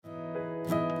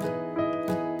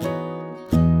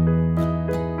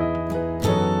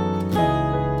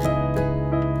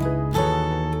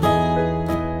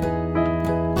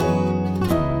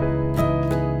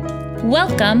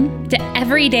Welcome to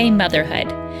Everyday Motherhood,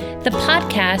 the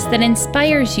podcast that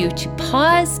inspires you to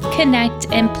pause, connect,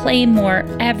 and play more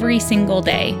every single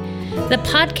day. The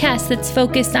podcast that's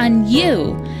focused on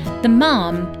you, the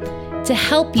mom, to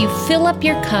help you fill up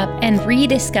your cup and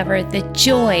rediscover the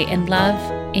joy and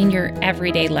love in your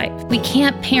everyday life. We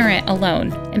can't parent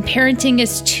alone, and parenting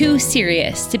is too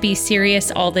serious to be serious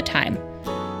all the time.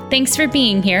 Thanks for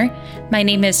being here. My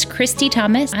name is Christy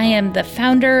Thomas. I am the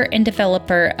founder and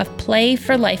developer of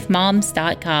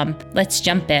PlayForLifeMoms.com. Let's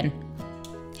jump in.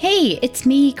 Hey, it's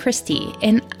me, Christy,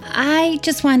 and I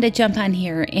just wanted to jump on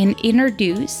here and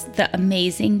introduce the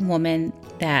amazing woman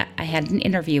that I had an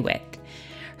interview with.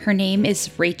 Her name is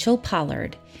Rachel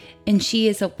Pollard, and she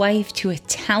is a wife to a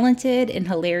talented and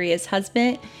hilarious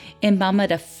husband and mama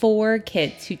to 4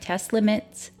 kids who test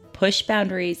limits, push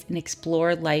boundaries, and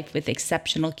explore life with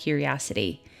exceptional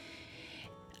curiosity.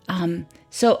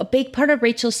 So a big part of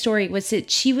Rachel's story was that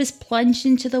she was plunged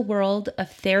into the world of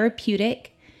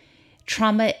therapeutic,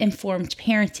 trauma-informed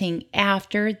parenting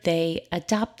after they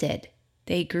adopted.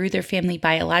 They grew their family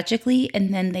biologically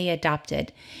and then they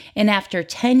adopted. And after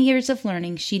 10 years of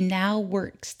learning, she now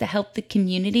works to help the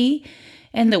community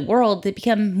and the world to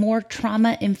become more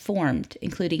trauma-informed,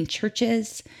 including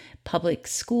churches, public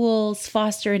schools,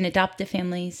 foster and adoptive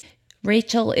families.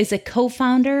 Rachel is a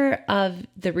co-founder of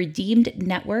the Redeemed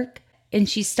Network, and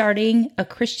she's starting a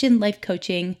Christian life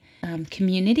coaching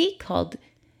community called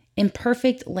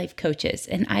Imperfect Life Coaches.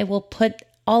 And I will put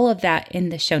all of that in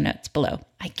the show notes below.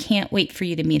 I can't wait for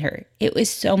you to meet her. It was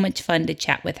so much fun to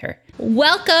chat with her.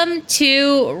 Welcome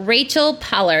to Rachel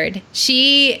Pollard.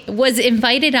 She was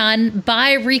invited on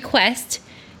by request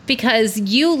because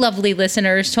you lovely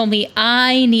listeners told me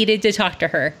I needed to talk to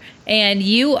her. And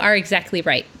you are exactly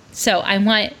right. So I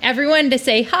want everyone to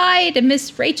say hi to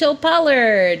Miss Rachel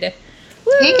Pollard.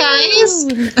 Woo! Hey guys.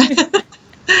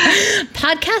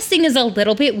 Podcasting is a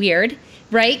little bit weird,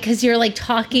 right? Because you're like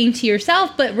talking to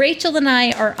yourself, but Rachel and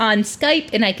I are on Skype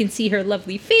and I can see her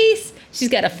lovely face. She's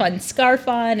got a fun scarf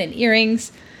on and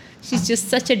earrings. She's just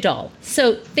such a doll.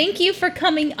 So thank you for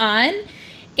coming on.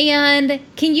 And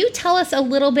can you tell us a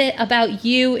little bit about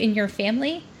you and your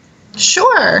family?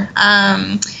 Sure.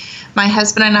 My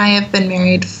husband and I have been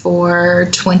married for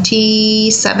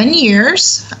 27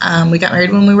 years. We got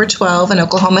married when we were 12. In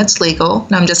Oklahoma, it's legal.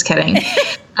 No, I'm just kidding.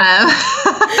 I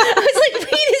was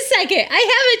like, wait a second.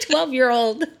 I have a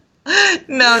 12-year-old.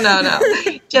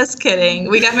 No. Just kidding.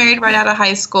 We got married right out of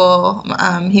high school.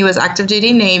 He was active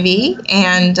duty Navy,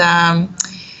 and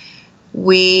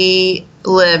we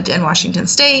lived in Washington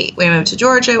State. We moved to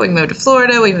Georgia. We moved to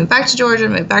Florida. We moved back to Georgia.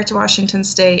 Moved back to Washington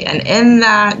State. And in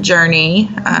that journey,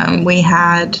 we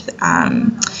had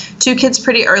 2 kids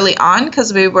pretty early on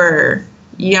because we were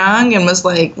young and was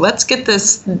like, let's get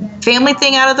this family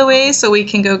thing out of the way so we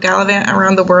can go gallivant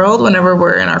around the world whenever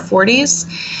we're in our 40s.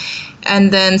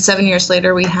 And then 7 years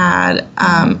later, we had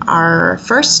our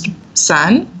first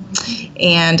son.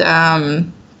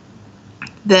 And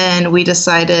then we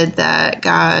decided that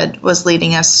God was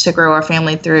leading us to grow our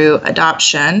family through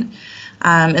adoption.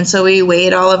 And so we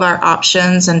weighed all of our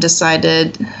options and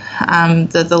decided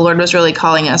that the Lord was really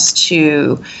calling us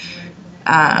to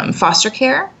foster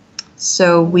care.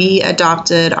 So we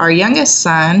adopted our youngest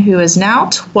son, who is now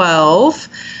 12,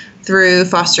 through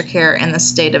foster care in the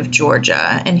state of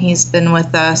Georgia. And he's been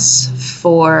with us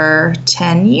for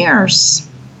 10 years.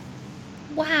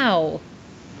 Wow.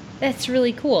 That's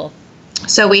really cool.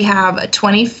 So we have a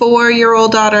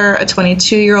 24-year-old daughter, a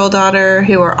 22-year-old daughter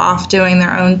who are off doing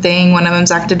their own thing. One of them's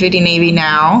active duty Navy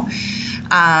now.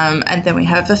 And then we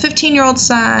have a 15-year-old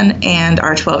son and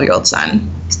our 12-year-old son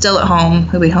still at home,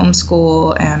 who we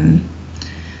homeschool and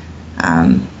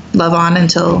love on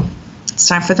until it's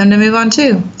time for them to move on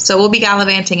too. So we'll be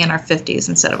gallivanting in our 50s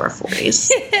instead of our 40s.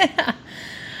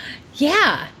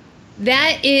 Yeah.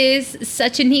 That is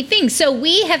such a neat thing. So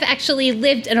we have actually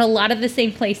lived in a lot of the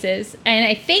same places, and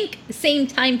I think same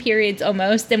time periods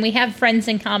almost, and we have friends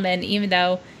in common, even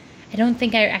though I don't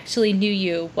think I actually knew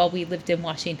you while we lived in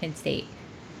Washington State.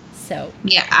 So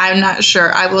yeah, I'm not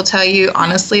sure. I will tell you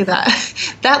honestly that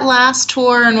last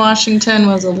tour in Washington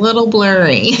was a little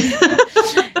blurry.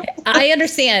 I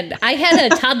understand. I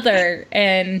had a toddler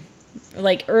and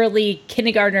like early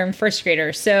kindergartner and first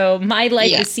grader, so my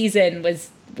life this season was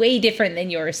way different than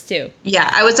yours too. Yeah,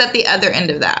 I was at the other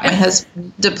end of that. My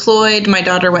husband deployed. My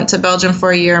daughter went to Belgium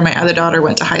for a year. My other daughter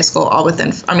went to high school,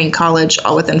 college,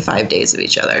 all within 5 days of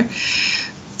each other.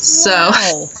 So,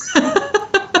 wow.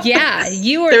 Yeah,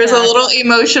 you were. There was a little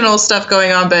emotional stuff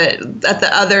going on, but at the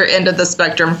other end of the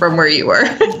spectrum from where you were.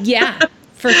 Yeah,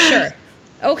 for sure.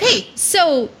 Okay,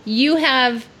 so you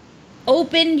have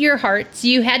opened your hearts.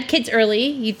 You had kids early.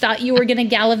 You thought you were going to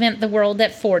gallivant the world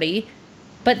at 40.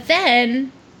 But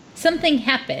then something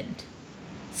happened.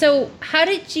 So how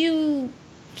did you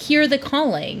hear the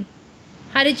calling?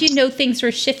 How did you know things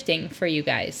were shifting for you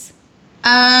guys?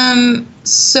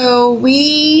 So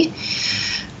we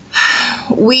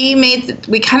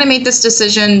kind of made this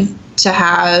decision to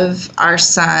have our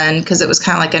son, because it was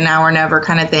kind of like a now or never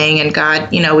kind of thing. And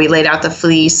God, we laid out the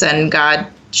fleece, and God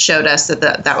showed us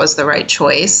that was the right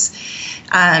choice.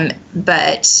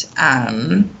 But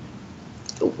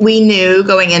we knew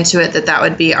going into it that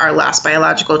would be our last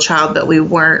biological child, but we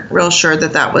weren't real sure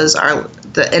that was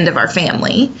the end of our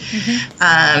family.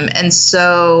 Mm-hmm. And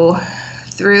so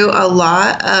through a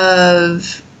lot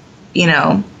of,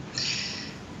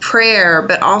 prayer,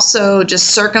 but also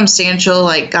just circumstantial,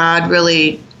 like God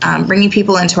really bringing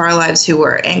people into our lives who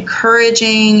were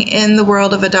encouraging in the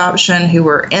world of adoption, who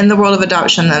were in the world of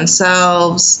adoption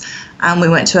themselves. We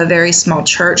went to a very small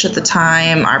church at the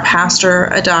time. Our pastor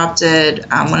adopted,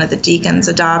 one of the deacons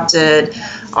adopted,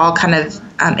 all kind of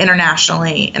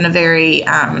internationally in a very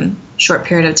short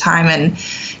period of time. And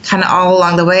kind of all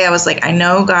along the way, I was like, I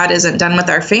know God isn't done with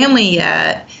our family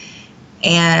yet.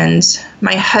 And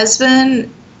my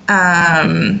husband,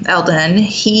 Eldon,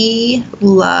 he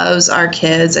loves our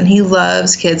kids, and he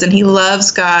loves kids, and he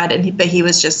loves God, but he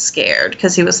was just scared,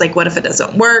 because he was like, what if it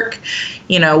doesn't work?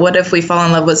 What if we fall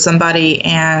in love with somebody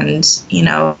and,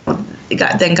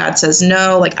 then God says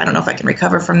no, like, I don't know if I can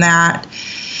recover from that.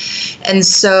 And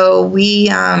so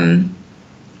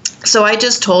so I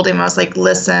just told him, I was like,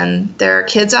 listen, there are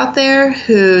kids out there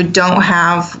who don't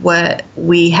have what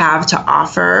we have to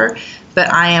offer,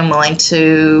 but I am willing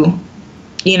to,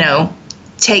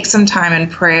 take some time in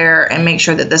prayer and make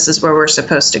sure that this is where we're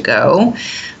supposed to go.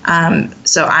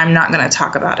 So I'm not going to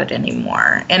talk about it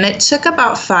anymore. And it took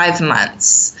about 5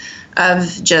 months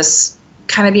of just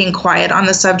kind of being quiet on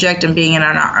the subject and being in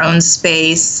our own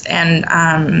space. And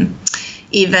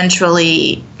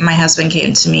eventually my husband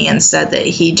came to me and said that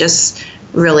he just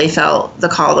really felt the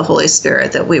call of the Holy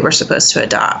Spirit that we were supposed to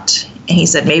adopt. And he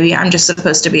said, maybe I'm just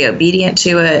supposed to be obedient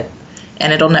to it,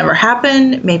 and it'll never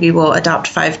happen. Maybe we'll adopt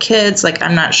 5 kids. Like,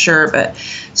 I'm not sure. But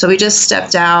so we just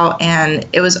stepped out, and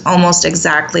it was almost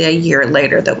exactly a year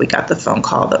later that we got the phone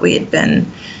call that we had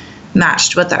been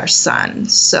matched with our son.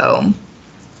 So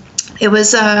it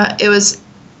was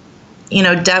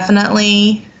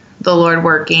definitely the Lord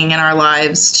working in our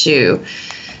lives to,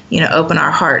 open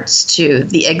our hearts to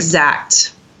the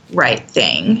exact right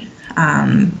thing.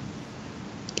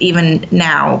 Even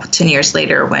now, 10 years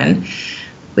later, when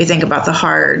we think about the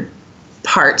hard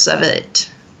parts of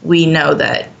it, we know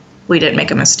that we didn't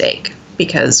make a mistake,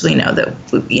 because we know that,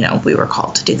 we were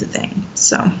called to do the thing.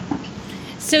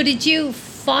 So did you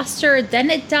foster, then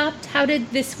adopt? How did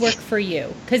this work for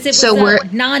you? Because it was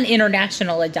a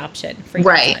non-international adoption for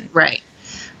your son. Right.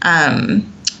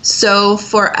 So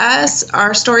for us,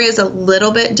 our story is a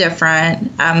little bit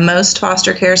different. Most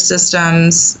foster care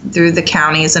systems through the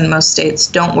counties in most states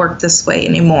don't work this way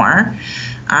anymore.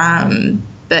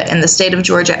 But in the state of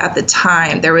Georgia at the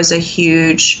time, there was a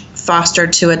huge foster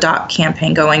to adopt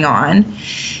campaign going on.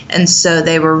 And so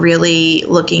they were really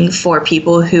looking for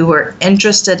people who were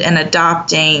interested in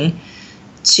adopting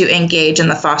to engage in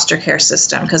the foster care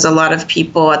system, because a lot of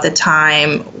people at the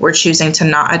time were choosing to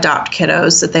not adopt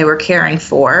kiddos that they were caring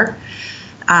for.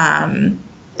 And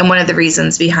one of the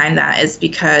reasons behind that is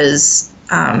because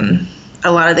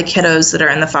a lot of the kiddos that are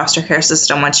in the foster care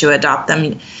system, once you adopt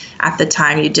them, at the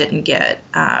time you didn't get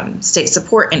state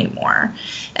support anymore.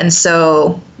 And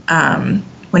so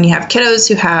when you have kiddos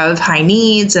who have high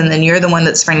needs, and then you're the one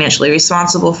that's financially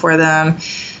responsible for them,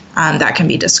 that can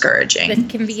be discouraging. That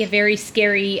can be a very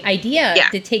scary idea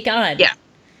to take on. Yeah.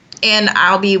 And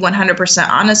I'll be 100%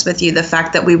 honest with you. The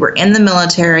fact that we were in the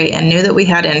military and knew that we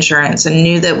had insurance and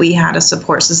knew that we had a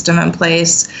support system in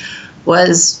place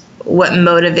was what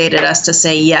motivated us to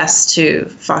say yes to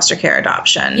foster care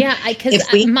adoption. Yeah, because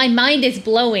my mind is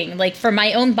blowing. Like, for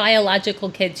my own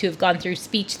biological kids who have gone through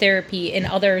speech therapy and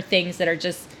other things that are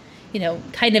just,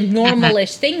 kind of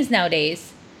normal-ish things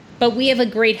nowadays. But we have a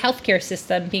great healthcare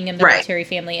system being a military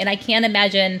family. And I can't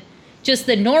imagine just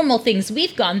the normal things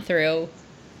we've gone through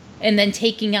and then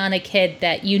taking on a kid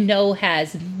that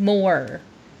has more.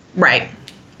 Right.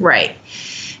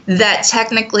 That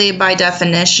technically, by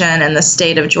definition, in the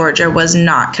state of Georgia, was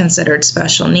not considered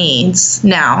special needs.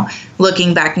 Now,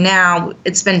 looking back now,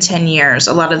 it's been 10 years.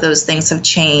 A lot of those things have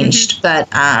changed.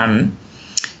 Mm-hmm. But,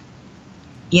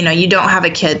 you don't have a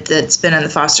kid that's been in the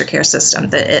foster care system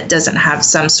that it doesn't have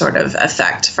some sort of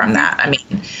effect from that. I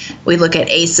mean, we look at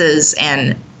ACEs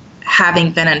and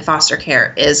having been in foster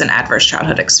care is an adverse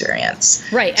childhood experience.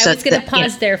 Right. I was going to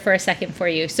pause there for a second for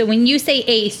you. So when you say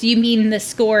ACE, you mean the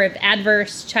score of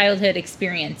adverse childhood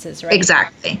experiences, right?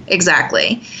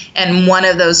 Exactly. And one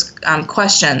of those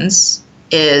questions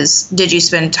is, did you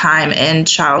spend time in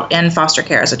foster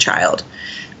care as a child?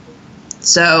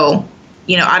 So,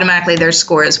 automatically their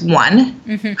score is 1.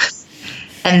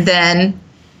 Mm-hmm. And then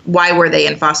why were they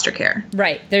in foster care?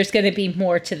 Right. There's going to be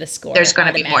more to the score. There's going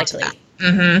to be more to that.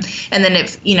 Mm-hmm. And then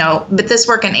but this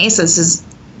work in ACEs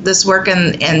this work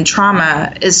in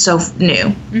trauma is so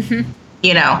new, mm-hmm.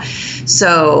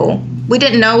 So we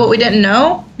didn't know what we didn't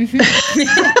know, mm-hmm.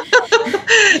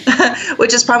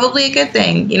 Which is probably a good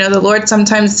thing. The Lord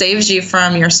sometimes saves you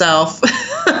from yourself.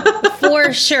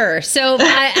 For sure. So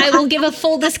I will give a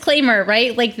full disclaimer,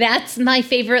 right? Like, that's my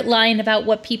favorite line about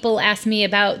what people ask me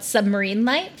about submarine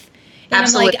life. And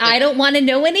absolutely. I'm like, I don't want to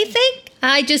know anything.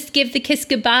 I just give the kiss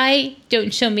goodbye.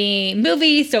 Don't show me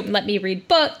movies. Don't let me read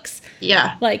books.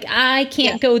 Yeah. Like, I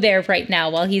can't go there right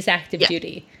now while he's active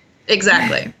duty.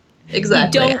 Exactly. You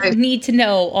don't need to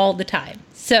know all the time.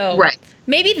 So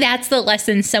maybe that's the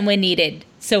lesson someone needed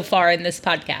so far in this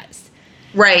podcast.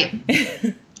 Right.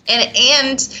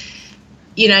 and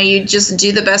you just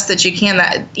do the best that you can.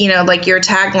 That, like your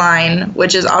tagline,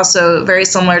 which is also very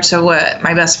similar to what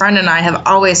my best friend and I have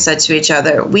always said to each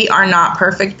other. We are not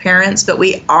perfect parents, but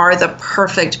we are the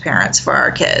perfect parents for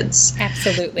our kids.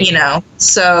 Absolutely.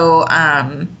 So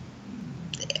I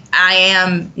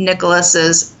am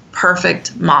Nicholas's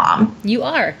perfect mom. You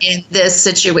are. In this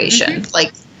situation. Mm-hmm.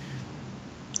 Like,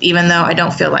 even though I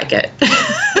don't feel like it.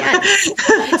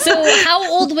 Yes. So how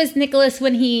old was Nicholas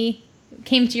when he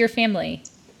came to your family?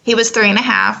 He was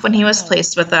 3.5 when he was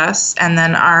placed with us, and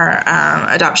then our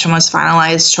adoption was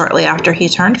finalized shortly after he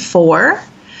turned 4.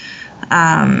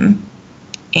 And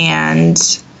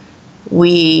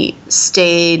we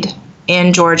stayed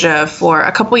in Georgia for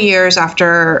a couple years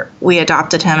after we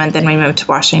adopted him, and then we moved to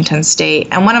Washington State.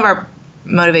 And one of our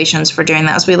motivations for doing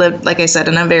that is we lived, like I said,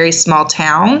 in a very small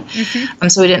town. Mm-hmm.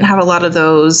 So we didn't have a lot of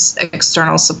those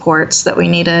external supports that we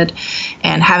needed.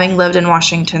 And having lived in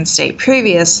Washington State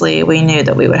previously, we knew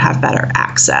that we would have better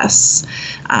access.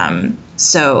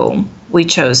 So we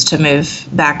chose to move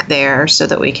back there so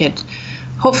that we could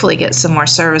hopefully get some more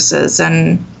services.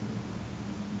 And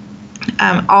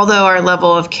although our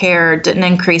level of care didn't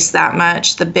increase that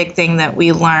much, the big thing that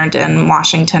we learned in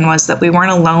Washington was that we weren't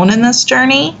alone in this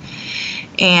journey.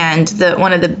 And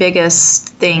one of the biggest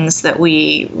things that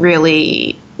we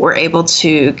really were able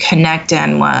to connect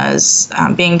in was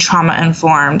being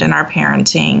trauma-informed in our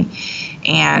parenting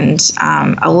and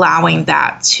allowing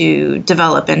that to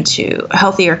develop into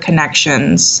healthier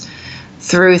connections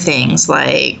through things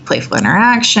like playful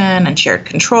interaction and shared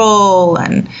control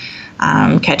and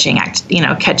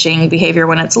catching behavior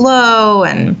when it's low.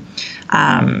 And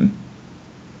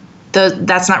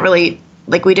that's not really,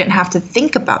 like, we didn't have to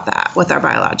think about that with our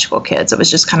biological kids. It was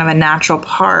just kind of a natural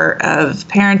part of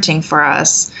parenting for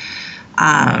us.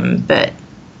 But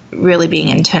really being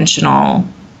intentional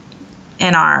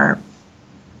in our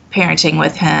parenting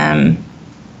with him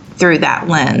through that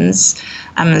lens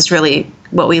is really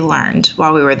what we learned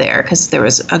while we were there, because there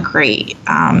was a great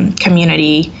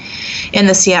community in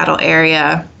the Seattle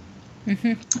area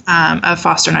of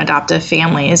foster and adoptive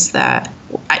families that,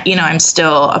 I'm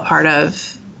still a part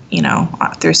of,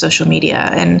 through social media.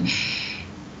 And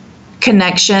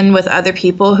connection with other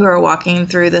people who are walking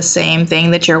through the same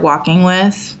thing that you're walking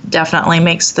with definitely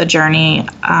makes the journey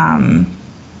a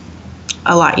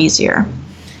lot easier.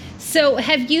 So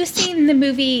have you seen the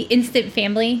movie Instant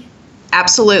Family?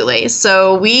 Absolutely.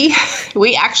 So we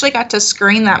actually got to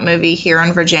screen that movie here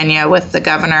in Virginia with the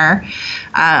governor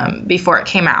before it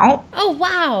came out. Oh,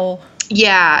 wow.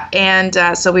 Yeah.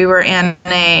 And so we were in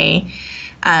a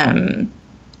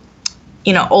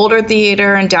older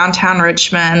theater in downtown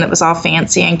Richmond that was all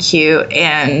fancy and cute.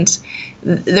 And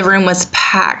the room was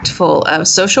packed full of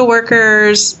social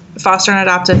workers, foster and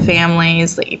adoptive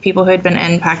families, people who had been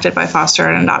impacted by foster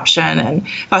and adoption and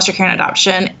foster care and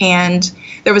adoption. And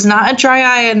there was not a dry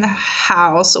eye in the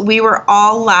house. We were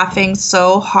all laughing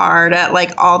so hard at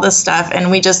all this stuff.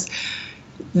 And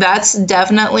that's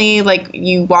definitely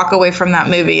you walk away from that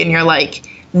movie and you're like,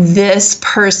 this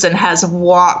person has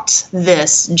walked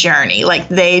this journey.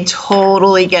 They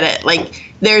totally get it.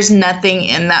 There's nothing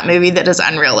in that movie that is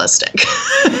unrealistic.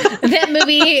 That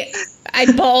movie,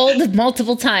 I bawled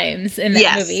multiple times in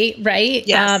that movie, right?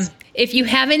 Yes. If you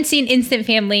haven't seen Instant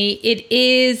Family, it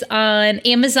is on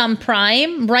Amazon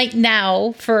Prime right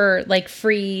now for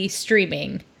free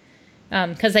streaming.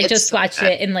 because I just watched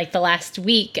it in like the last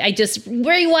week. I just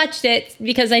rewatched it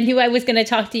because I knew I was going to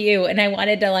talk to you, and I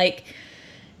wanted to like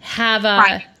have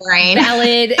a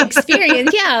valid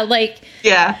experience.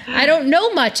 I don't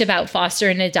know much about foster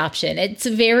and adoption. It's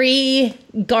a very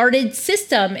guarded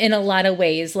system in a lot of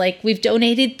ways. Like, we've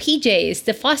donated PJs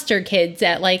to foster kids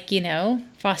at like,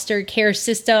 foster care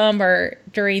system or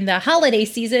during the holiday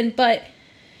season, but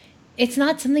it's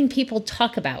not something people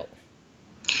talk about.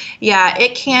 Yeah,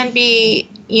 it can be,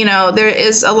 there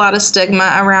is a lot of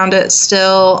stigma around it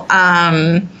still.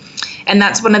 And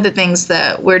that's one of the things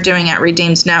that we're doing at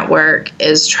Redeemed Network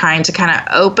is trying to kind of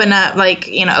open up,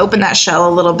 open that shell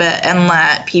a little bit and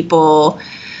let people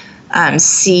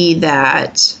see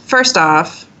that, first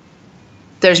off,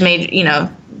 there's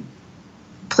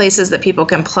places that people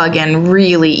can plug in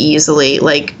really easily.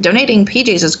 Like, donating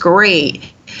PJs is great.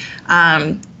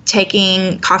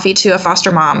 Taking coffee to a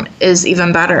foster mom is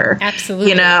even better.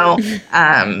 Absolutely.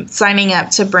 Signing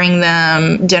up to bring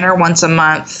them dinner once a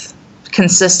month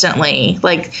consistently,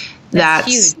 that's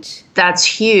huge. That's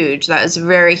huge. That is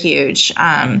very huge.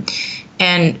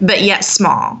 But yet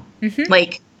small. Mm-hmm.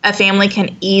 Like, a family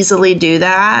can easily do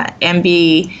that and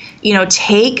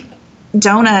take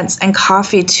donuts and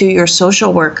coffee to your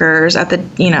social workers at the,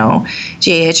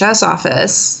 GHS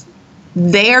office.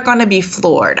 They are going to be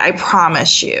floored. I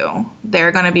promise you.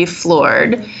 They're going to be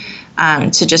floored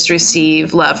to just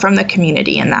receive love from the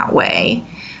community in that way.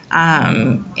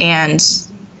 And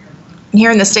here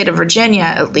in the state of Virginia,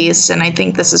 at least, and I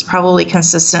think this is probably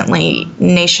consistently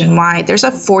nationwide, there's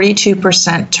a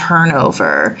 42%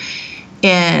 turnover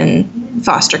in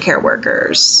foster care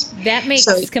workers. That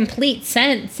makes complete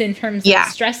sense in terms of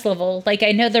stress level. Like,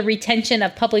 I know the retention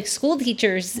of public school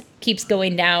teachers keeps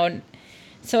going down.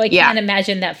 So I can't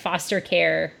imagine that foster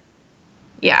care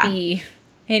would be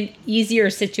an easier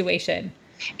situation.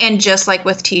 And just like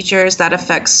with teachers, that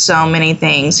affects so many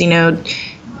things,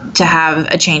 to have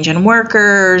a change in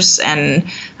workers and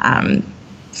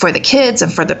for the kids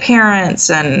and for the parents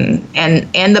and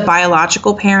the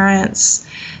biological parents,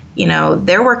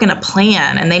 they're working a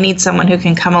plan and they need someone who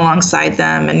can come alongside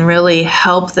them and really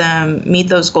help them meet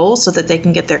those goals so that they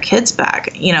can get their kids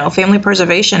back. Family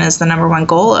preservation is the number one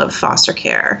goal of foster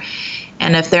care.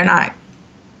 And if they're not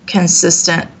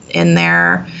consistent in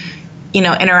their,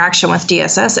 interaction with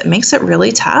DSS, it makes it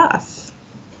really tough.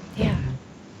 Yeah.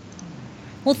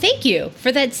 Well, thank you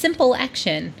for that simple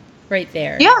action right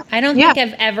there. Yeah. I don't think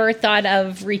I've ever thought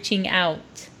of reaching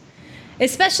out,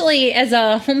 especially as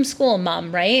a homeschool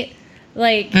mom, right?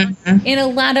 Like, in a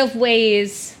lot of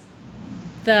ways,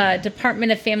 the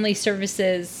Department of Family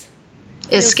Services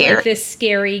is scary. Like this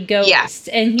scary ghost.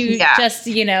 And you just,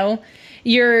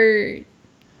 your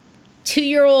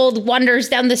 2-year-old wanders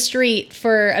down the street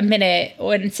for a minute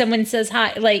when someone says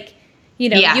hi. Like, you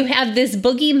have this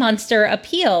boogie monster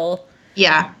appeal.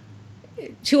 Yeah.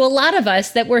 To a lot of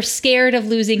us that we're scared of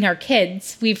losing our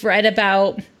kids. We've read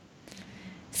about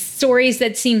stories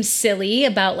that seem silly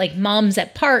about like moms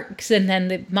at parks and then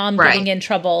the mom getting in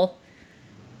trouble.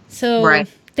 So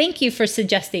thank you for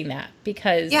suggesting that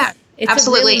because it's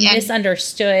absolutely a really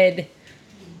misunderstood.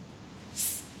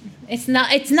 It's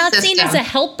not seen as a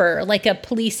helper like a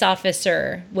police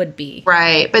officer would be.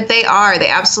 Right. But they are. They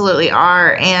absolutely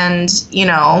are. And,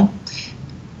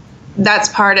 that's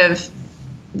part of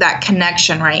that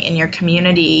connection, right, in your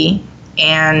community.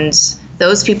 And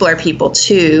those people are people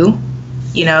too.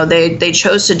 They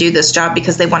chose to do this job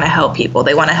because they want to help people.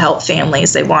 They want to help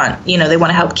families. They want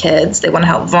to help kids. They want to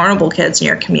help vulnerable kids in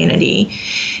your community.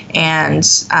 And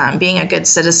being a good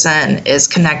citizen is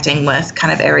connecting with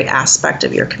kind of every aspect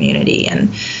of your community. And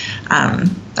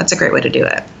that's a great way to do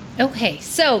it. Okay,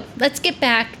 so let's get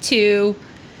back to,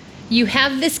 you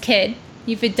have this kid,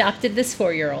 you've adopted this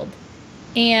 4-year-old,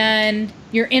 and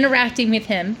you're interacting with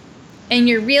him, and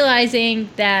you're realizing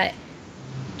that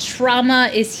trauma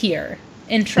is here,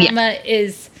 and trauma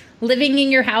is living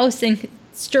in your house and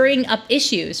stirring up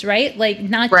issues, right? Like,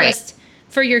 not just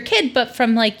for your kid, but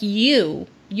from like your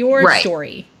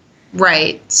story.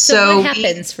 Right. So what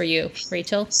happens for you,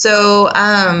 Rachel? So,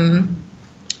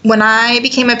 when I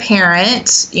became a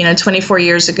parent, 24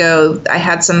 years ago, I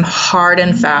had some hard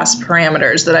and fast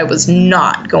parameters that I was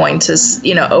not going to,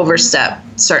 overstep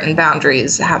certain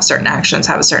boundaries, have certain actions,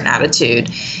 have a certain attitude.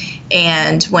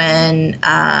 And when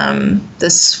the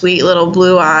sweet little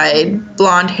blue-eyed,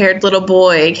 blonde-haired little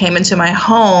boy came into my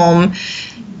home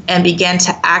and began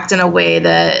to act in a way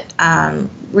that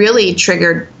really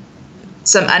triggered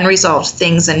some unresolved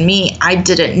things in me, I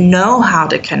didn't know how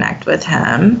to connect with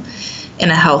him in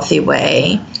a healthy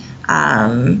way.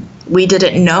 We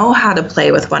didn't know how to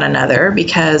play with one another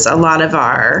because a lot of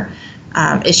our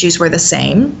issues were the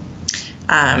same.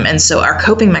 And so our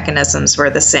coping mechanisms were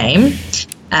the same.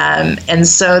 And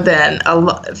so then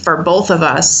for both of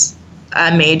us,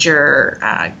 a major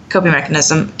coping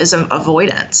mechanism is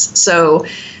avoidance. So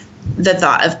the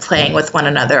thought of playing with one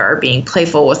another or being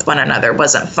playful with one another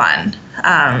wasn't fun.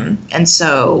 And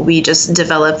so we just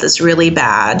developed this really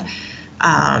bad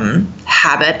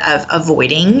habit of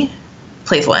avoiding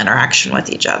playful interaction with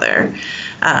each other.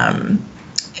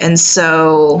 And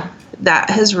so that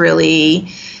has really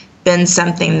been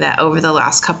something that over the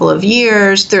last couple of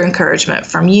years, through encouragement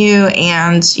from you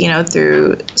and,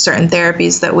 through certain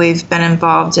therapies that we've been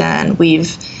involved in,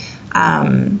 we've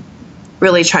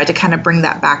really tried to kind of bring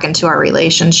that back into our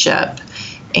relationship.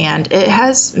 And it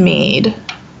has made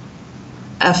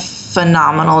a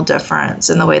phenomenal difference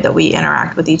in the way that we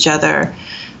interact with each other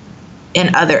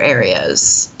in other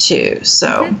areas too.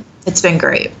 So It's been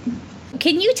great.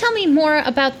 Can you tell me more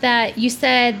about that? You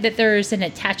said that there's an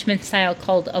attachment style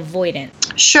called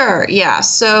avoidance. Sure. Yeah.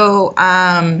 So,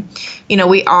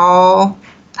 we all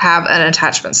have an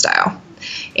attachment style.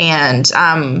 And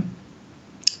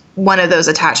one of those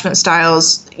attachment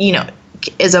styles,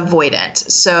 is avoidant.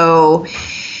 So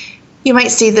you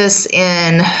might see this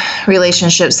in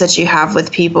relationships that you have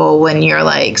with people when you're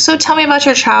like, so tell me about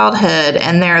your childhood.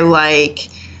 And they're like,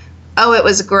 oh, it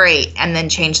was great. And then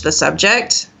change the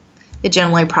subject. They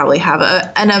generally probably have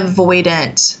an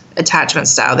avoidant attachment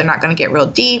style. They're not going to get real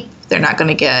deep. They're not going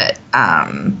to get,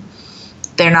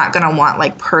 they're not going to want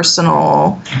like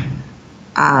personal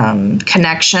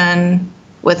connection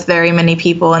with very many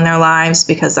people in their lives,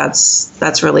 because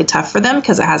that's really tough for them,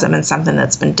 because it hasn't been something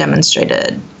that's been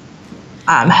demonstrated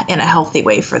in a healthy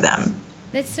way for them.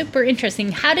 That's super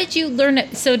interesting. How did you learn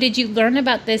it? So did you learn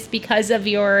about this because of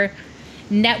your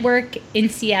network in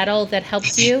Seattle that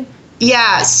helped you?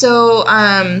 Yeah, so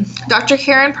Dr.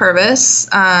 Karen Purvis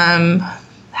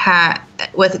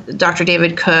with Dr.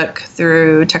 David Cook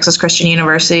through Texas Christian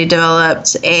University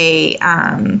developed a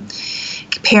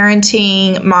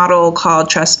parenting model called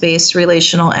Trust-Based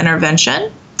Relational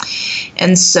Intervention.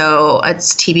 And so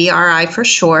it's TBRI for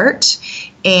short.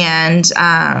 And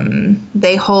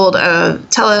they hold a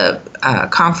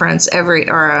teleconference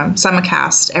or a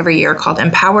simulcast every year called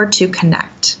Empowered to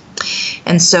Connect.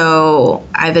 And so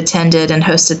I've attended and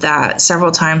hosted that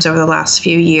several times over the last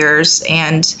few years.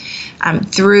 And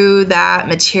through that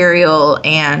material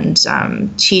and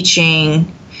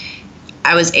teaching,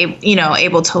 I was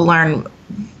able to learn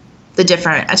the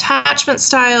different attachment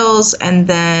styles, and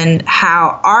then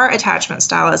how our attachment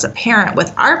style as a parent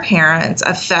with our parents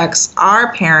affects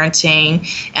our parenting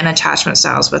and attachment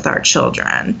styles with our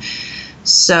children.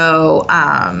 So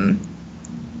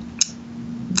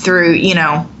through,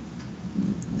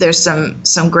 there's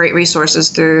some great resources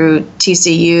through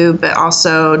TCU, but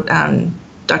also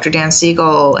Dr. Dan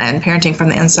Siegel and Parenting from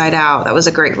the Inside Out. That was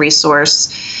a great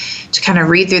resource to kind of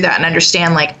read through that and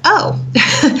understand, like, oh,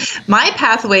 my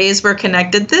pathways were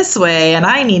connected this way, and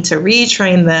I need to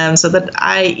retrain them so that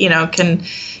I, can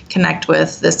connect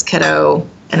with this kiddo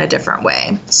in a different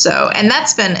way. So, and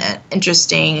that's been an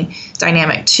interesting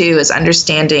dynamic too, is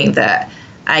understanding that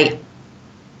I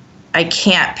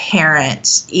can't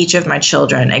parent each of my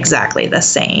children exactly the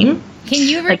same. Can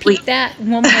you repeat that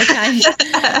one more time?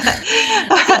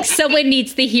 I think someone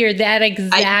needs to hear that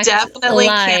exact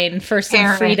line for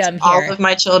some freedom here. All of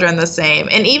my children the same.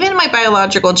 And even my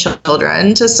biological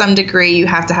children, to some degree, you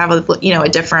have to have a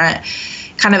different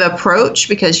kind of approach,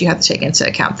 because you have to take into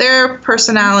account their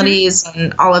personalities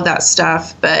and all of that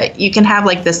stuff. But you can have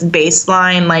like this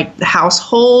baseline, like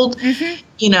household,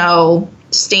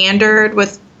 standard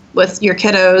with your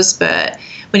kiddos. But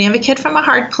when you have a kid from a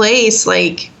hard place,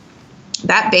 like,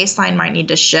 that baseline might need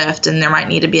to shift, and there might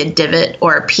need to be a divot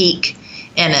or a peak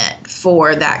in it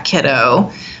for that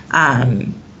kiddo.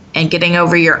 And getting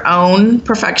over your own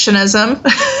perfectionism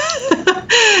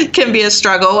can be a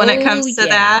struggle when it comes to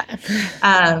that.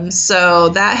 So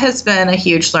that has been a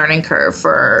huge learning curve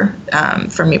for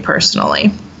me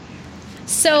personally.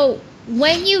 So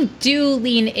when you do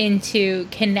lean into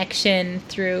connection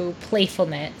through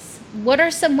playfulness, what are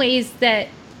some ways that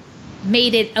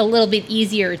made it a little bit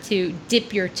easier to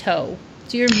dip your toe?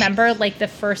 Do you remember like the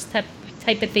first type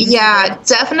of thing? Yeah,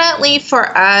 definitely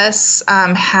for us,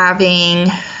 having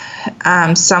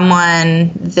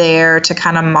someone there to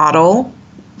kind of model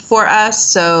for us.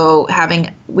 So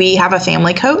we have a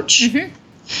family coach.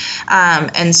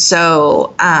 And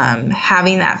so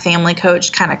having that family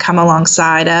coach kind of come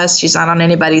alongside us. She's not on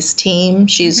anybody's team.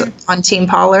 She's on Team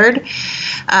Pollard.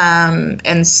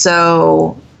 And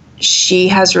so she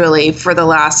has really, for the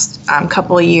last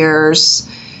couple of years,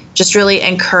 just really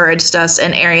encouraged us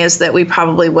in areas that we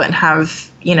probably wouldn't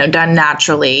have, done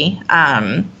naturally.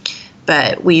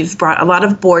 But we've brought a lot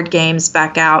of board games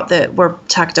back out that were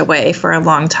tucked away for a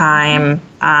long time.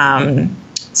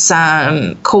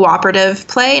 Some cooperative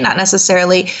play, not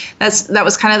necessarily. That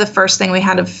was kind of the first thing we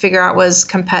had to figure out was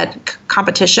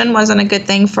competition wasn't a good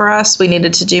thing for us. We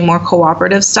needed to do more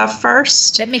cooperative stuff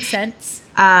first. That makes sense.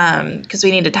 Because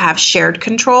we needed to have shared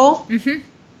control. Mm-hmm.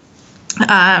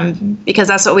 Because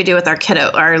that's what we do with our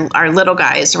our little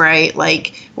guys, right?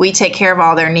 Like we take care of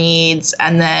all their needs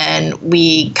and then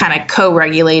we kind of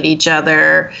co-regulate each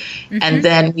other. Mm-hmm. And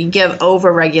then we give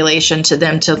over-regulation to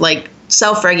them to like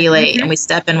self-regulate, mm-hmm. and we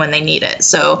step in when they need it.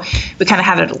 So we kind of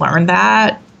had to learn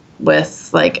that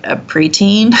with like a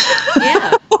preteen.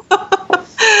 Yeah.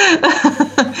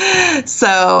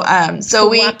 So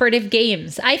cooperative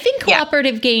games. I think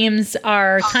cooperative games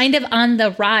are kind of on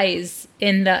the rise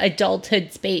in the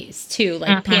adulthood space too.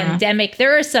 Like mm-hmm. Pandemic,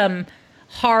 there are some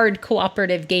hard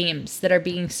cooperative games that are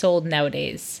being sold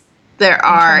nowadays. There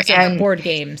are, and board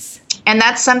games. And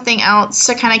that's something else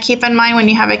to kind of keep in mind when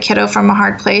you have a kiddo from a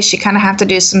hard place. You kind of have to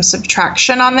do some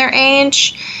subtraction on their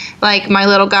age. Like my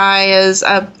little guy is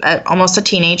almost a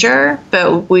teenager,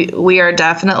 but we are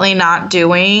definitely not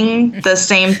doing the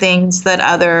same things that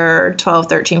other 12,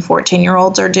 13,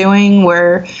 14-year-olds are doing.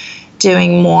 We're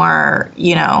doing more,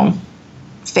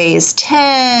 phase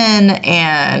 10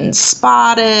 and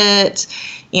spot it.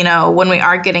 When we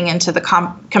are getting into the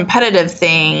competitive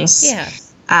things. Yeah.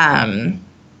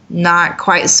 Not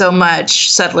quite so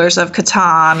much Settlers of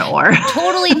Catan or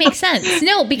totally makes sense.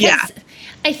 No, because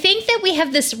I think that we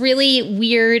have this really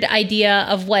weird idea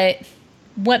of what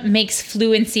makes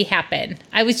fluency happen.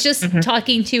 I was just mm-hmm.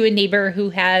 talking to a neighbor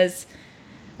who I'm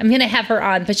going to have her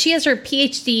on, but she has her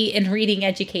PhD in reading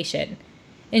education.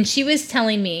 And she was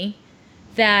telling me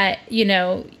that,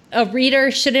 a reader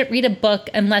shouldn't read a book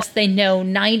unless they know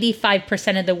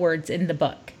 95% of the words in the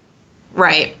book.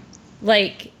 Right.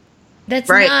 Like, that's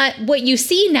not what you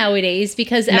see nowadays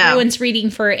because everyone's reading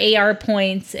for AR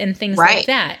points and things like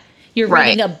that. You're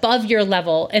reading above your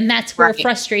level, and that's where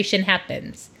frustration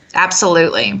happens.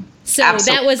 Absolutely. So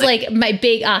that was like my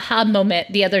big aha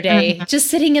moment the other day, mm-hmm. just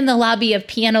sitting in the lobby of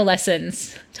piano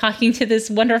lessons, talking to this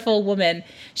wonderful woman.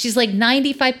 She's like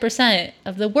 95%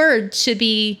 of the words should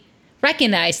be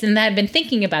recognized. And I've been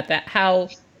thinking about that, how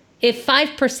if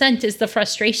 5% is the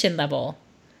frustration level,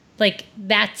 like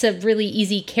that's a really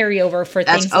easy carryover for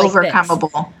things like this. That's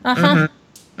overcomeable. Uh-huh.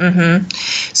 Mm-hmm. Mm-hmm.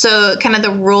 So kind of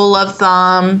the rule of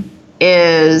thumb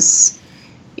is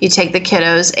you take the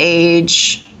kiddo's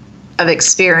age of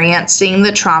experiencing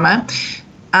the trauma.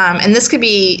 And this could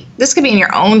be in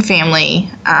your own family.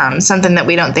 Something that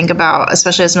we don't think about,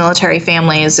 especially as military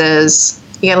families, is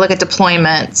you got to look at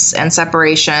deployments and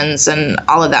separations and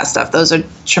all of that stuff. Those are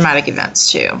traumatic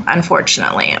events too.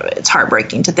 Unfortunately, it's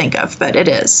heartbreaking to think of, but it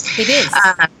is. It is.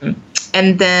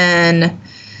 And then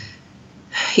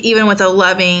even with a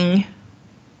loving,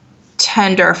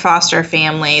 tender foster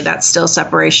family, that's still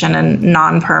separation and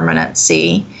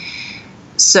non-permanency.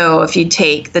 So if you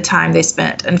take the time they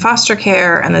spent in foster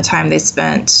care and the time they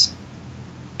spent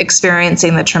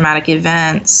experiencing the traumatic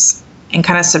events and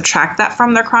kind of subtract that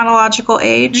from their chronological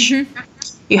age, mm-hmm.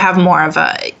 you have more of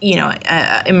a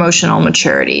emotional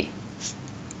maturity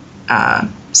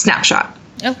snapshot.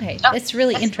 Okay, that's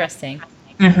really interesting.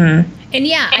 Mm-hmm. And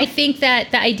I think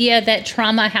that the idea that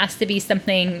trauma has to be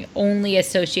something only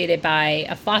associated by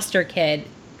a foster kid,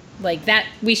 like that,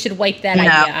 we should wipe that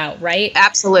idea out, right?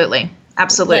 Absolutely.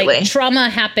 Like trauma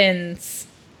happens,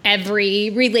 every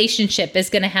relationship is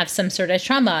going to have some sort of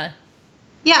trauma.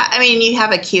 Yeah, I mean, you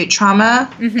have acute trauma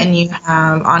mm-hmm. and you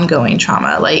have ongoing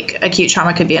trauma. Like acute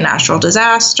trauma could be a natural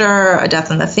disaster, a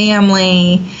death in the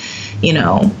family,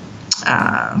 9/11.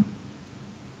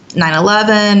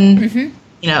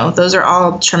 Mm-hmm. Those are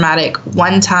all traumatic,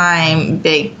 one-time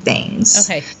big things.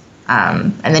 Okay.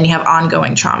 And then you have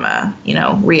ongoing trauma,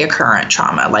 reoccurrent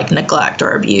trauma like neglect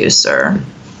or abuse or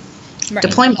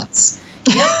deployments.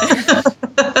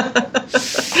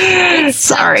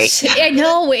 Sorry. I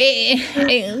know.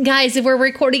 Guys, if we're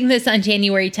recording this on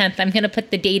January 10th, I'm going to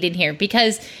put the date in here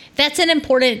because that's an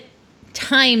important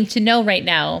time to know right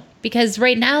now. Because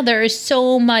right now there is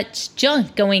so much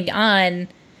junk going on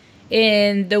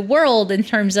in the world in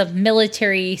terms of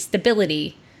military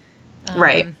stability.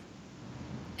 Right.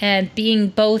 And being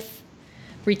both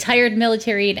retired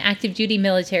military and active duty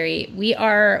military, we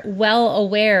are well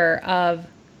aware of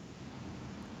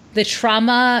the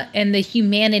trauma and the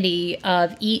humanity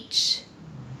of each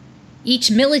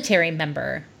military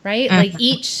member, right? Mm-hmm. Like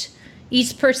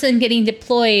each person getting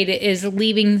deployed is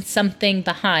leaving something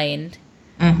behind.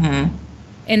 Mm-hmm.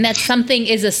 And that something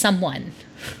is a someone.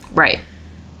 Right.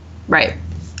 Right.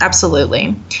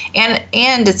 Absolutely.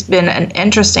 And it's been an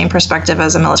interesting perspective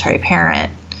as a military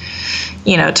parent,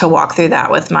 to walk through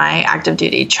that with my active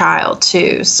duty child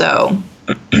too. So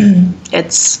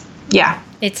it's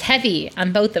heavy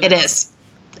on both of us.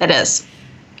 It is.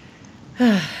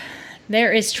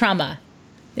 There is trauma.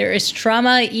 There is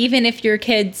trauma even if your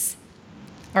kids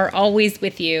are always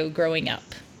with you growing up.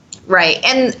 Right.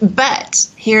 But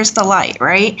here's the light,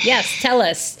 right? Yes. Tell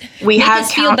us. Make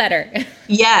us feel better.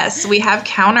 Yes. We have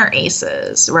counter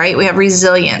ACEs, right? We have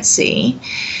resiliency,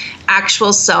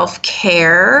 actual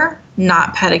self-care,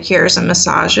 not pedicures and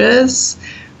massages,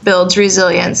 builds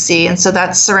resiliency. And so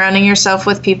that's surrounding yourself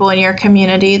with people in your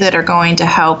community that are going to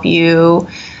help you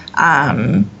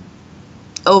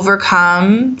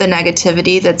overcome the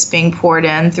negativity that's being poured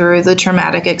in through the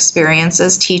traumatic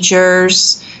experiences,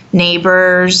 teachers,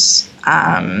 neighbors,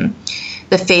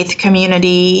 the faith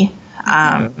community,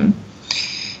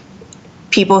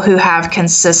 people who have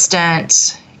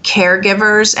consistent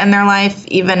caregivers in their life,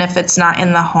 even if it's not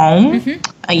in the home,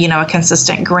 a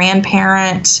consistent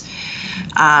grandparent.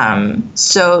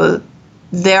 So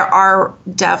there are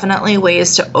definitely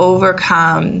ways to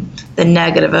overcome the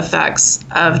negative effects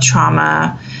of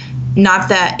trauma. Not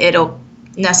that it'll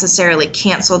necessarily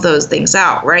cancel those things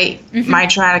out, right? My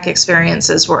traumatic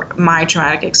experiences were my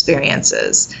traumatic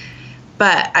experiences.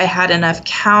 But I had enough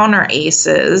counter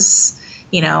ACEs.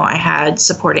 I had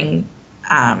supporting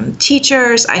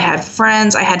teachers, I had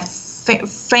friends, I had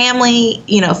family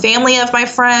of my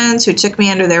friends who took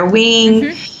me under their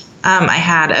wing. I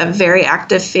had a very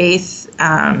active faith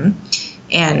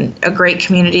and a great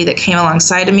community that came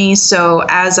alongside of me. So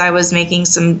as I was making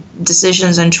some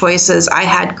decisions and choices, I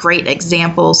had great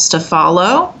examples to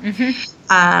follow.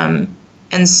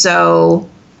 And so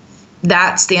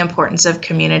that's the importance of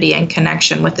community and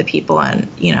connection with the people and,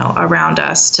 around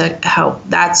us to help.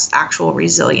 That's actual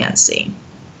resiliency.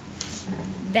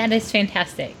 That is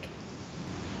fantastic.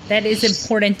 That is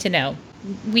important to know.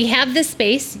 We have this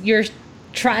space. You're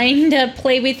trying to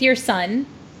play with your son.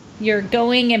 You're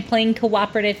going and playing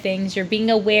cooperative things. You're being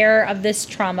aware of this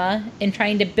trauma and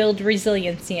trying to build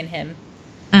resiliency in him.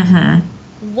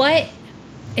 What,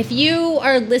 if you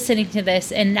are listening to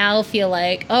this and now feel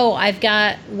like, oh, I've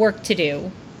got work to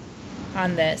do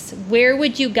on this, where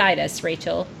would you guide us,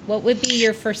 Rachel? What would be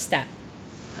your first step?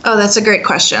 Oh, that's a great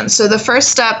question. So the first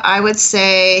step, I would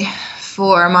say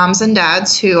for moms and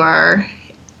dads who are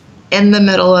in the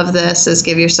middle of this is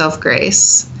give yourself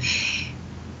grace.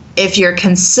 If you're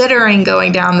considering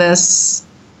going down this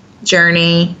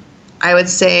journey, I would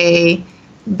say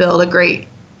build a great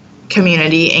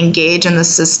community, engage in the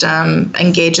system,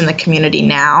 engage in the community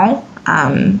now.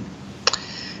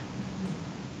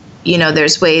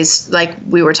 There's ways, like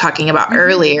we were talking about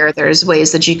earlier, there's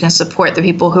ways that you can support the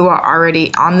people who are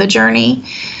already on the journey.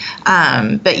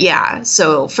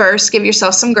 So first, give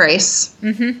yourself some grace.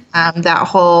 That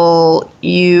whole,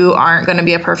 you aren't going to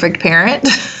be a perfect parent.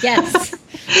 Yes.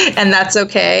 And that's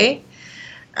okay.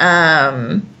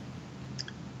 And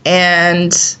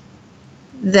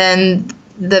then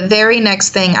the very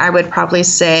next thing I would probably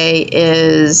say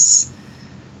is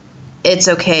it's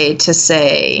okay to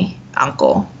say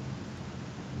uncle.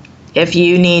 If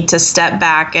you need to step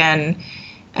back and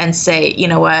say, you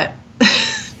know what,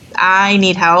 I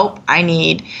need help. I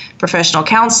need professional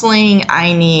counseling.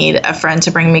 I need a friend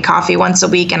to bring me coffee once a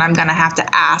week, and I'm going to have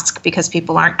to ask because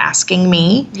people aren't asking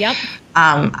me. Yep.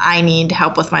 I need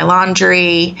help with my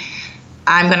laundry.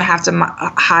 I'm going to have to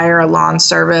hire a lawn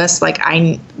service.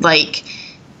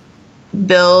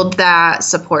 Build that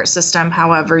support system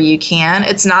however you can.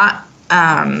 It's not,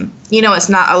 it's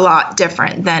not a lot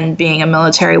different than being a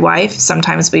military wife.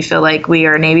 Sometimes we feel like we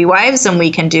are Navy wives and we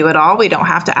can do it all. We don't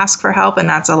have to ask for help, and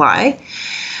that's a lie.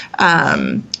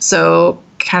 So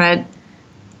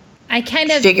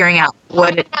figuring out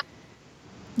what it.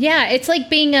 Yeah, it's like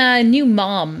being a new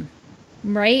mom,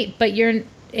 right? But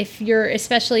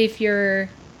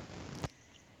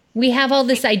we have all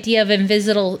this idea of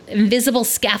invisible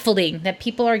scaffolding that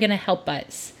people are going to help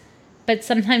us. But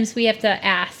sometimes we have to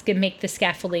ask and make the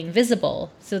scaffolding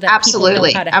visible so that people know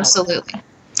how to help. Absolutely.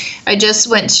 I just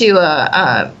went to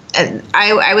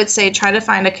I would say try to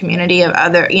find a community of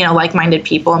other, like-minded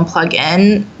people and plug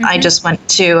in. I just went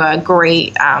to a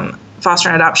great foster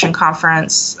and adoption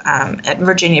conference at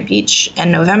Virginia Beach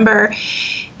in November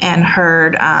and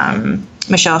heard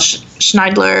Michelle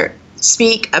Schneidler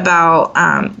speak about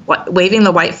waving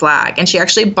the white flag. And she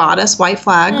actually bought us white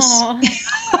flags.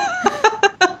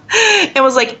 It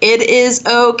was like, it is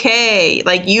okay.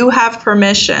 Like, you have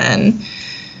permission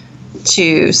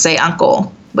to say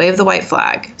uncle wave the white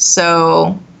flag.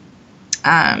 So,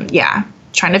 yeah,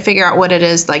 trying to figure out what it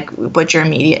is, like what your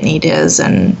immediate need is,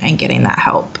 and getting that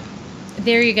help.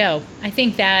 There you go. I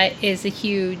think that is a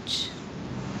huge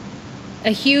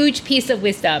piece of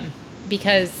wisdom,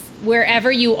 because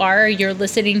wherever you are, you're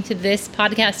listening to this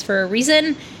podcast for a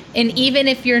reason. And even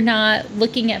if you're not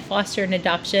looking at foster and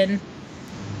adoption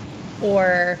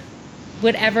or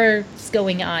whatever's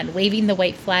going on, waving the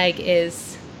white flag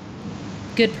is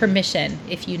good permission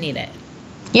if you need it.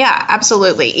 Yeah,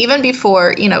 absolutely. Even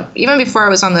before I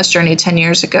was on this journey 10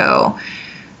 years ago,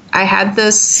 I had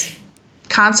this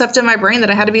concept in my brain that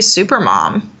I had to be super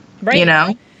mom,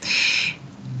 right.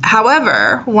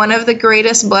 However, one of the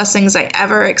greatest blessings I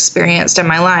ever experienced in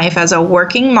my life as a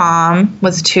working mom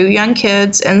with 2 young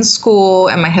kids in school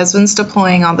and my husband's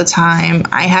deploying all the time,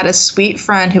 I had a sweet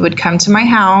friend who would come to my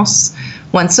house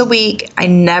once a week. I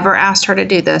never asked her to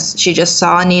do this. She just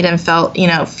saw a need and filled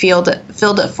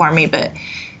it for me. But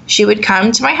she would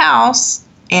come to my house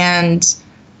and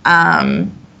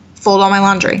fold all my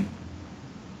laundry.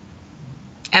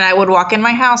 And I would walk in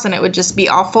my house and it would just be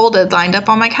all folded, lined up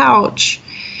on my couch.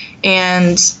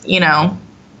 And,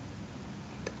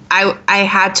 I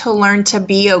had to learn to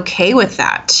be okay with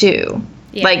that too.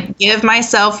 Yeah. Like, give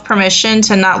myself permission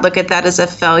to not look at that as a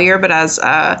failure, but as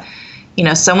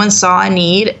someone saw a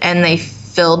need and they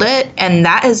filled it, and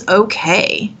that is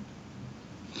okay.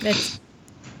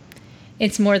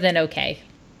 It's more than okay.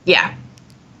 Yeah.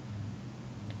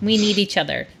 We need each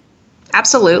other.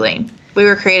 Absolutely. We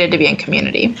were created to be in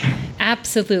community.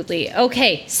 Absolutely.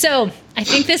 Okay, so I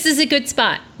think this is a good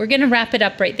spot. We're going to wrap it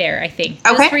up right there, I think.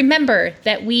 Just remember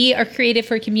that we are created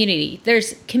for community.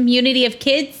 There's community of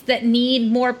kids that need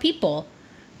more people,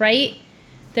 right?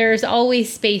 There's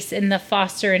always space in the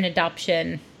foster and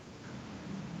adoption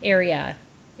area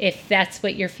if that's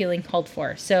what you're feeling called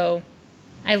for. So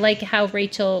I like how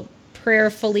Rachel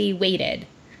prayerfully waited,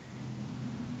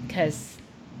 because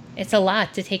it's a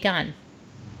lot to take on.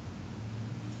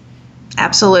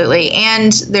 Absolutely.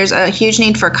 And there's a huge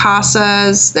need for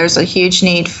CASAs. There's a huge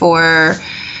need for,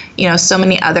 so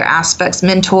many other aspects,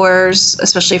 mentors,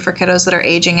 especially for kiddos that are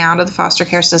aging out of the foster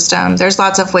care system. There's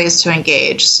lots of ways to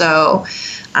engage. So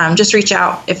just reach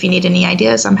out if you need any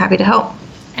ideas. I'm happy to help.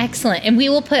 Excellent. And we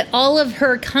will put all of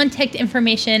her contact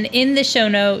information in the show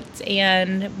notes.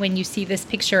 And when you see this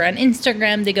picture on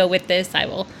Instagram to go with this, I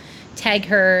will tag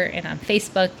her, and on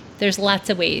Facebook. There's lots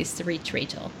of ways to reach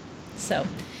Rachel. So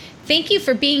thank you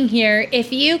for being here.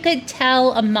 If you could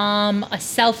tell a mom a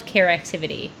self-care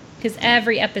activity, because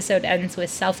every episode ends with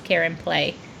self-care and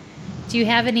play. Do you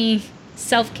have any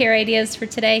self-care ideas for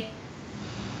today?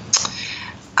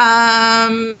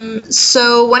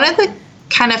 So one of the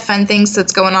kind of fun things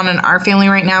that's going on in our family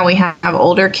right now, we have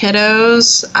older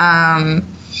kiddos.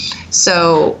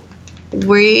 So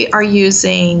we are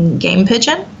using Game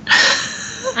Pigeon.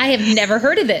 I have never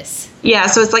heard of this. Yeah,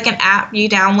 so it's like an app you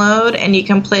download, and you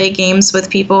can play games with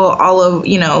people all over,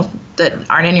 that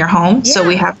aren't in your home. Yeah. So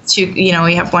we have we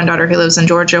have one daughter who lives in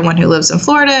Georgia, one who lives in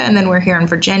Florida, and then we're here in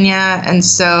Virginia. And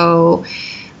so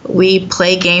we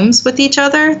play games with each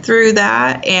other through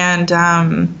that, and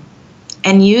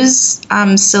use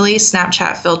silly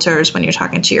Snapchat filters when you're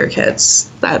talking to your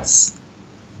kids. That's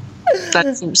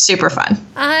super fun.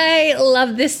 I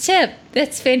love this tip.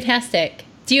 That's fantastic.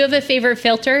 Do you have a favorite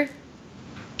filter?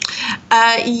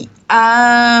 I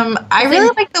really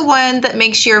like the one that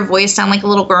makes your voice sound like a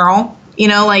little girl,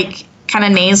 like kind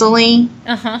of nasally.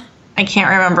 Uh-huh. I can't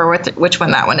remember which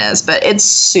one that one is, but it's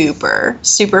super,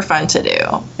 super fun to do.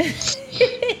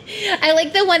 I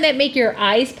like the one that make your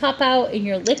eyes pop out and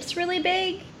your lips really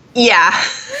big. Yeah.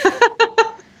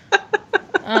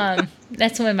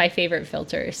 That's one of my favorite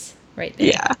filters right there.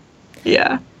 Yeah.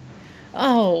 Yeah.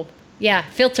 Oh, yeah.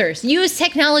 Filters. Use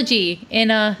technology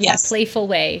in a playful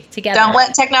way together. Don't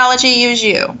let technology use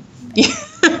you.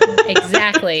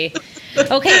 Exactly.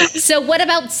 Okay. So what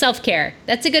about self-care?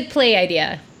 That's a good play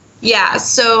idea. Yeah.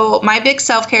 So my big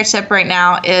self-care tip right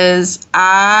now is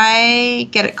I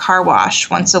get a car wash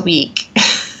once a week.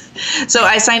 So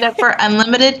I signed up for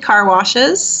unlimited car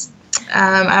washes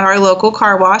at our local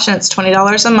car wash, and it's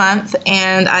 $20 a month.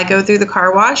 And I go through the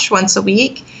car wash once a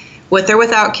week, with or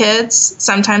without kids.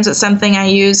 Sometimes it's something I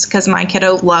use because my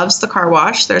kiddo loves the car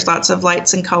wash. There's lots of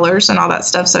lights and colors and all that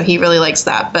stuff, so he really likes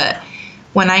that. But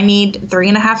when I need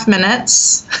 3.5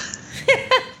 minutes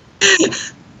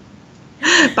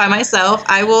by myself,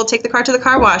 I will take the car to the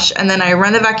car wash, and then I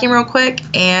run the vacuum real quick.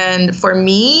 And for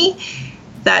me,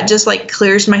 that just like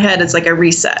clears my head. It's like a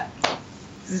reset.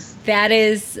 That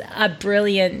is a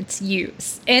brilliant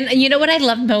use. And you know what I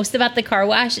love most about the car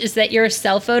wash is that your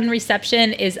cell phone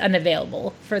reception is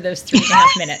unavailable for those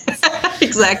 3.5 minutes.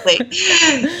 Exactly.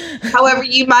 However,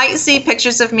 you might see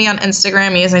pictures of me on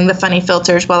Instagram using the funny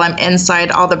filters while I'm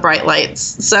inside all the bright lights.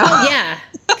 So yeah,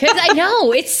 because I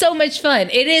know it's so much fun.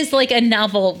 It is like a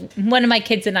novel. One of my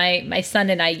kids and I, my son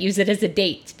and I, use it as a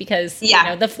date because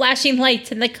the flashing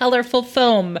lights and the colorful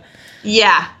foam.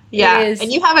 Yeah.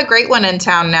 And you have a great one in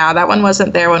town now. That one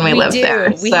wasn't there when we lived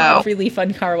there. We have a really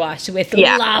fun car wash with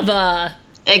lava.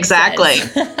 Exactly.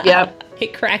 Yep.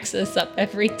 It cracks us up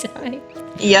every time.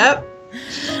 Yep.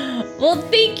 Well,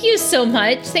 thank you so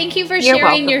much. Thank you for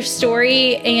sharing your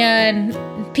story, and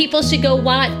people should go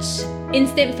watch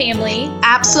Instant Family.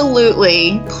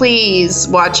 Absolutely. Please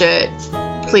watch it.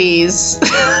 Please.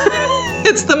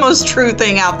 It's the most true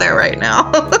thing out there right now.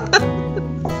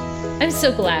 I'm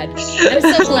so glad. I'm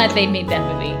so glad they made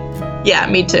that movie. Yeah,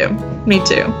 me too.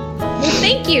 Well,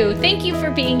 thank you. Thank you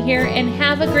for being here, and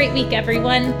have a great week,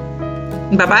 everyone.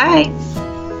 Bye-bye.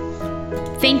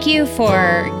 Thank you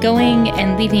for going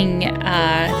and leaving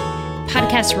a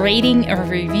podcast rating or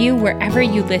review wherever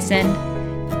you listen.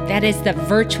 That is the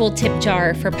virtual tip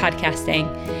jar for podcasting.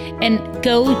 And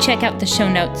go check out the show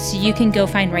notes so you can go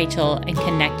find Rachel and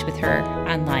connect with her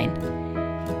online.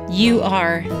 You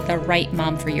are the right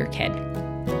mom for your kid.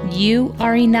 You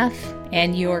are enough,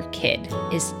 and your kid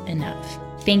is enough.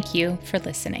 Thank you for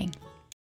listening.